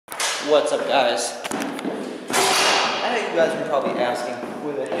What's up, guys? I know you guys are probably asking,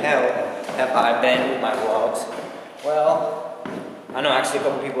 where the hell have I been with my vlogs? Well, I know actually a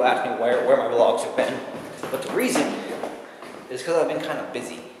couple people asked me where my vlogs have been, but the reason is because I've been kind of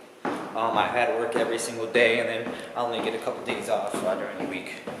busy. I've had to work every single day, and then I only get a couple days off during the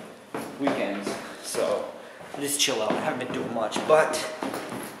weekends. So I just chill out. I haven't been doing much, but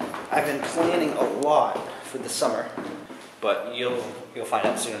I've been planning a lot for the summer. But you'll find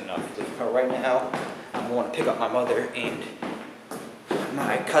out soon enough. Right now, I'm going to pick up my mother and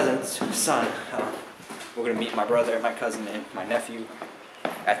my cousin's son. We're gonna meet my brother, my cousin, and my nephew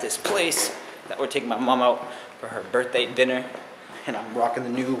at this place that we're taking my mom out for her birthday dinner. And I'm rocking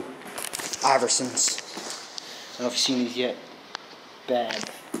the new Iversons. I don't know if you've seen these yet. Bad.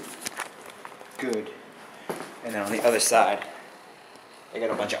 Good. And then on the other side, I got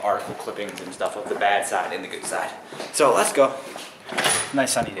a bunch of article clippings and stuff of the bad side and the good side. So let's go.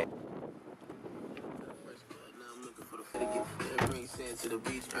 Nice sunny day. What's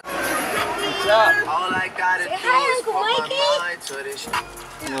up? Say hi, Uncle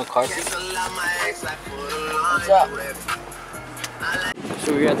Mikey. Little car seat. What's up?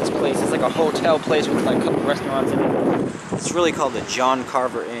 So we're at this place. It's like a hotel place with like a couple restaurants in it. It's really called the John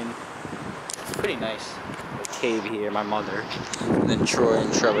Carver Inn. It's pretty nice. The cave here, my mother. And then Troy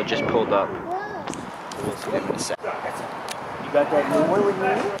and Trevor just pulled up. We'll see them in a sec. You got that new one with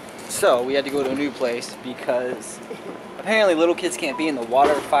me? So we had to go to a new place because apparently little kids can't be in the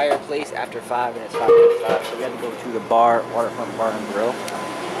water fireplace after 5 and it's 5:55. So we had to go to the bar, waterfront bar and grill.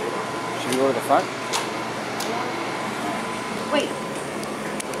 Should we go to the front? Wait.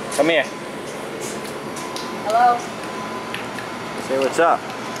 Come here. Hello. Say what's up.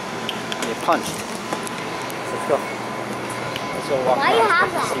 Get punched. Let's go. Let's go walk Why do you have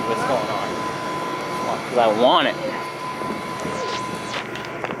and that? see what's going on. Because I want it.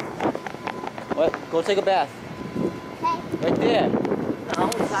 What? Go take a bath. Okay. Right there. No,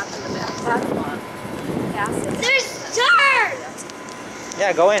 it's not in the bath. That's one. There's dirt!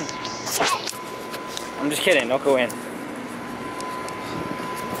 Yeah, go in. I'm just kidding. Don't go in.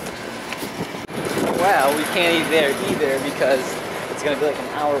 Well, we can't eat there either because it's going to be like an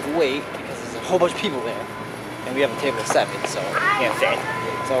hour's wait because there's a whole bunch of people there. And we have a table of 7, so we can't fit.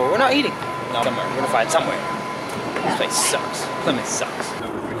 So we're not eating. No, somewhere. We're going to find somewhere. This place sucks. Plymouth sucks.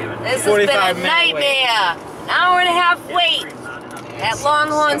 This has been a nightmare. An hour and a half wait at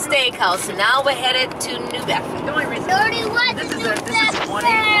Longhorn Steakhouse, and now we're headed to New Bedford. 31 to New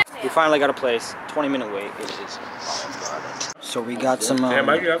Bedford. We finally got a place. 20-minute wait. It is. So we got some.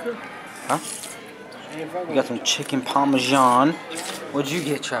 Huh? We got some chicken parmesan. What'd you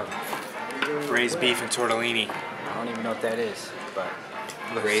get, Trevor? Raised beef and tortellini. I don't even know what that is, but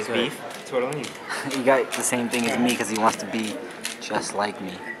Raised good. beef, tortellini. He got the same thing as me because he wants to be just like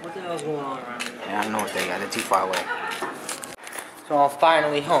me. What the hell's going on around here? And I don't know what they got. They're too far away. So I'm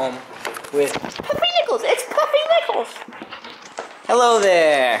finally home with Puppy Nichols. It's Puppy Nichols. Hello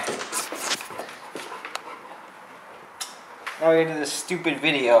there. Now we're gonna do this stupid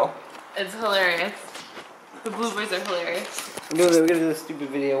video. It's hilarious. The bloopers are hilarious. We're gonna do this stupid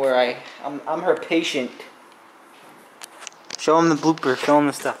video where I'm her patient. Show him the blooper. Show him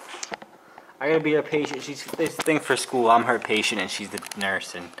the stuff. I gotta be her patient. She's this thing for school. I'm her patient and she's the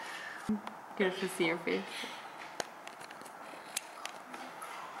nurse. And Good to see your face.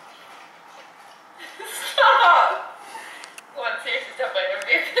 Stop! One seriously stop by your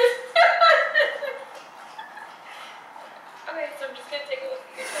face. Okay, so I'm just gonna take a look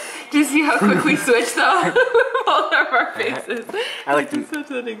at your chest. Do you see how quick we switched though? Both of our faces. I like to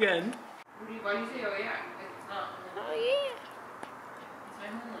switch it again. Why do you say, oh yeah? It's not. Oh yeah. It's my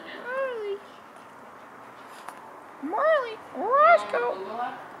homeland. Marley. Roscoe.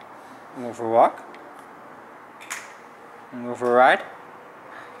 You go for a walk? You go for a ride?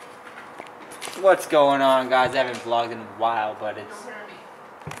 What's going on, guys? I haven't vlogged in a while, but it's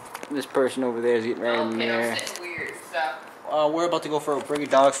this person over there is getting ready in there. Weird stuff. We're about to go bring your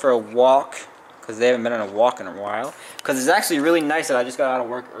dogs for a walk because they haven't been on a walk in a while. Because it's actually really nice that I just got out of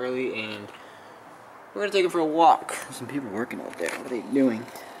work early and we're gonna take them for a walk. There's some people working out there. What are they doing?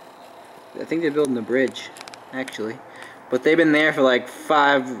 I think they're building the bridge, actually. But they've been there for like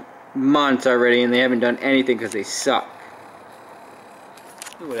 5 months already and they haven't done anything because they suck.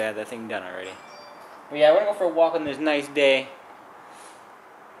 We would have that thing done already. But yeah, we're gonna go for a walk on this nice day.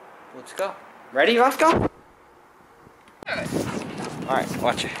 Let's go. Ready? Let's go. Alright,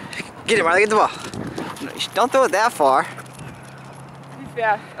 watch it. Get it, Marley, get the ball. No, don't throw it that far. He's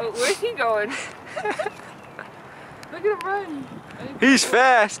fast. Oh, where's he going? Look at him run. He's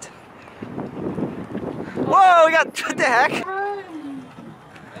fast. Whoa, we got, what the heck? Run.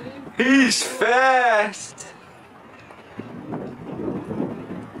 He's fast.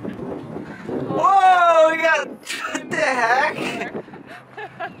 Whoa, we got, what the heck?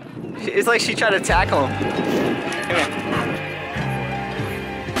 It's like she tried to tackle him. Come here.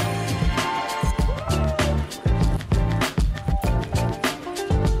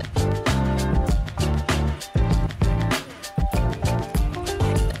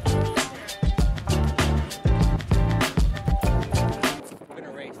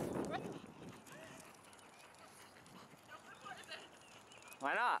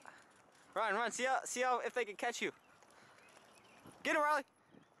 Why not? Run, run, see how if they can catch you. Get him, Riley.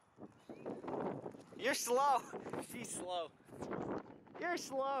 You're slow. She's slow. You're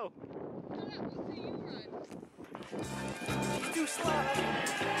slow. You're too slow.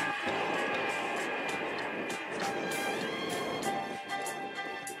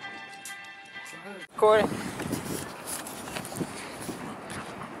 Recording.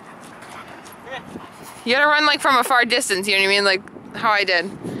 You gotta run like from a far distance, you know what I mean? Like how I did.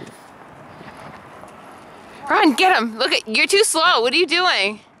 Run, get him. Look at, you're too slow. What are you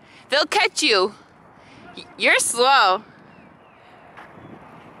doing? They'll catch you. You're slow.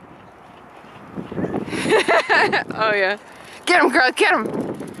 Oh yeah. Get him, girl, get him.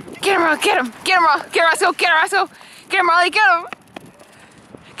 Get him, Ro, get him. Get him, Ro. Get him, Roscoe. Get him, Roscoe. Get him, Molly, get him.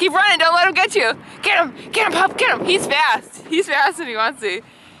 Keep running, don't let him get you. Get him, pup, get him. He's fast. He's fast if he wants to.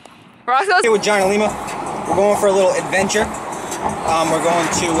 Roscoe's Here with John and Lima. We're going for a little adventure. We're going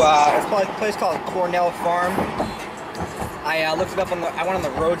to a place called Cornell Farm. I looked it up on I went on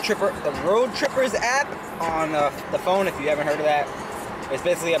the Road Trippers app on the phone. If you haven't heard of that, it's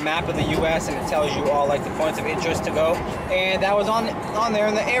basically a map of the U.S. and it tells you all like the points of interest to go. And that was on there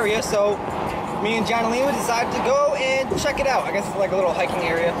in the area, so me and John and Lima decided to go and check it out. I guess it's like a little hiking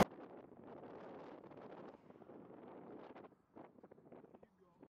area.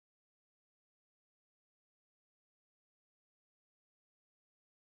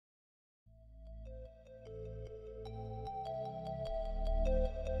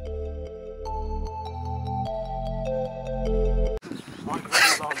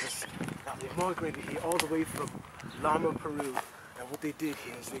 Migrated here all the way from Lama, Peru, and what they did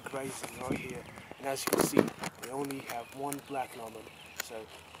here is they're grazing right here, and as you can see they only have one black llama. So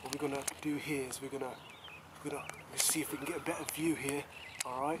what we're gonna do here is we're gonna see if we can get a better view here.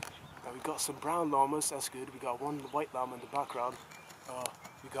 Alright, now we got some brown llamas, that's good. We got one white llama in the background,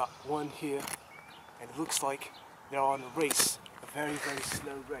 we got one here, and it looks like they're on a race, a very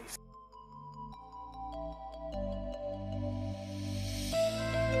slow race.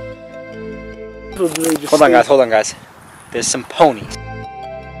 Hold on guys. There's some ponies.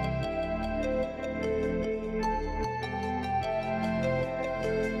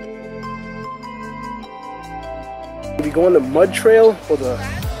 Do we go on the mud trail or the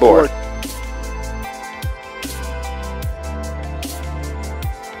board?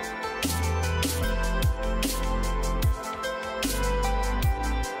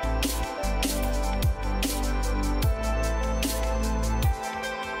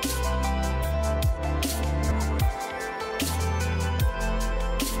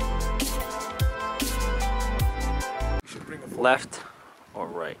 Left or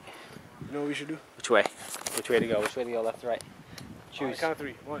right? You know what we should do? Which way? Which way to go? Which way to go? Left or right? Choose. Count of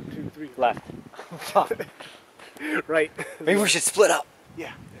three. 1, 2, 3. Left. Right. Maybe we should split up.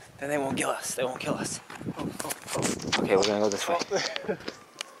 Yeah. Then they won't kill us. They won't kill us. Oh. Okay, we're gonna go this way.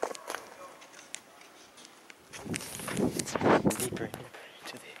 Deeper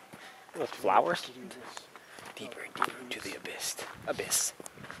into the those flowers. Deeper and deeper into the abyss.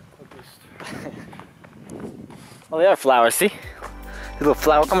 Oh, they are flowers, see? There's a little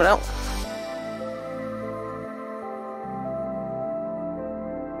flower coming out.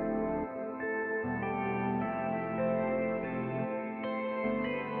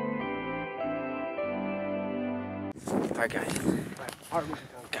 Alright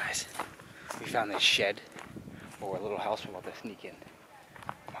guys, we found this shed or a little house we're about to sneak in.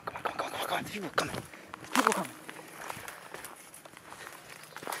 Come on, people coming.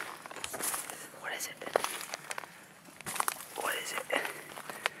 What is it?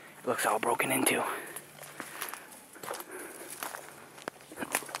 It looks all broken into.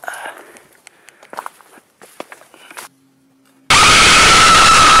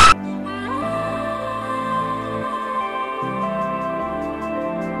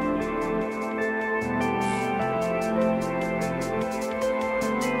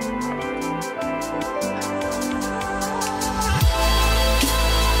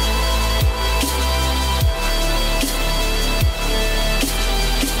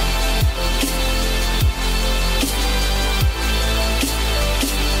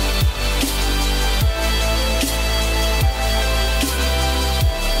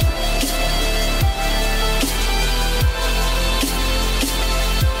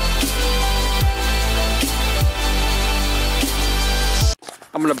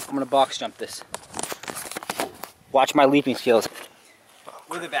 I'm gonna box jump this. Watch my leaping skills.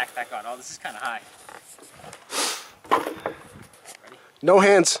 With the backpack on. Oh, this is kind of high. Ready? No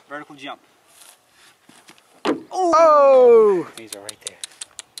hands. Vertical jump. Oh! These are right there.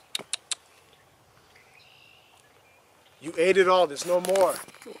 You ate it all. There's no more.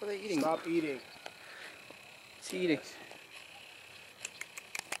 What are they eating? Stop eating. What's he eating?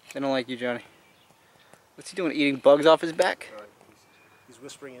 They don't like you, Johnny. What's he doing? Eating bugs off his back? He's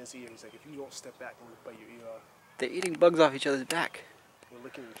whispering in his ear. He's like, if you don't step back, I'm gonna bite your ear off. They're eating bugs off each other's back. We're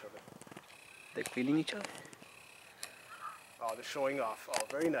licking each other. They're cleaning each other. Oh, they're showing off. Oh,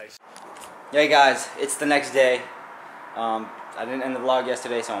 very nice. Hey guys, it's the next day. I didn't end the vlog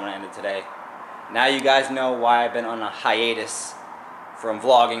yesterday, so I'm gonna end it today. Now you guys know why I've been on a hiatus from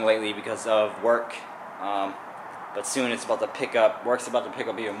vlogging lately because of work. But soon it's about to pick up. Work's about to pick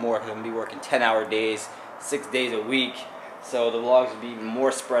up even more because I'm gonna be working 10-hour days, 6 days a week. So the vlogs will be even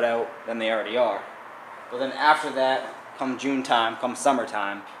more spread out than they already are. But then after that, come June time, come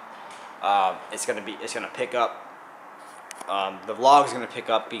summertime, it's gonna pick up. The vlog's gonna pick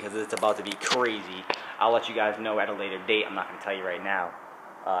up because it's about to be crazy. I'll let you guys know at a later date. I'm not gonna tell you right now.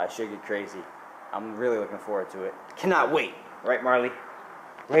 It should get crazy. I'm really looking forward to it. Cannot wait. Right, Marley?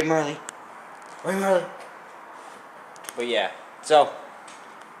 Right, Marley? Right, Marley? But yeah, so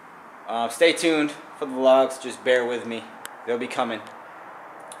stay tuned for the vlogs. Just bear with me. They'll be coming.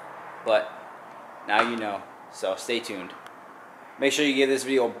 But now you know. So stay tuned. Make sure you give this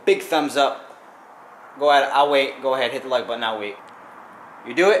video a big thumbs up. Go ahead. I'll wait. Go ahead. Hit the like button. I'll wait.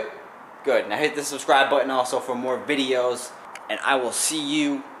 You do it? Good. Now hit the subscribe button also for more videos. And I will see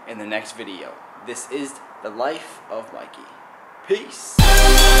you in the next video. This is the Life of Mikey. Peace.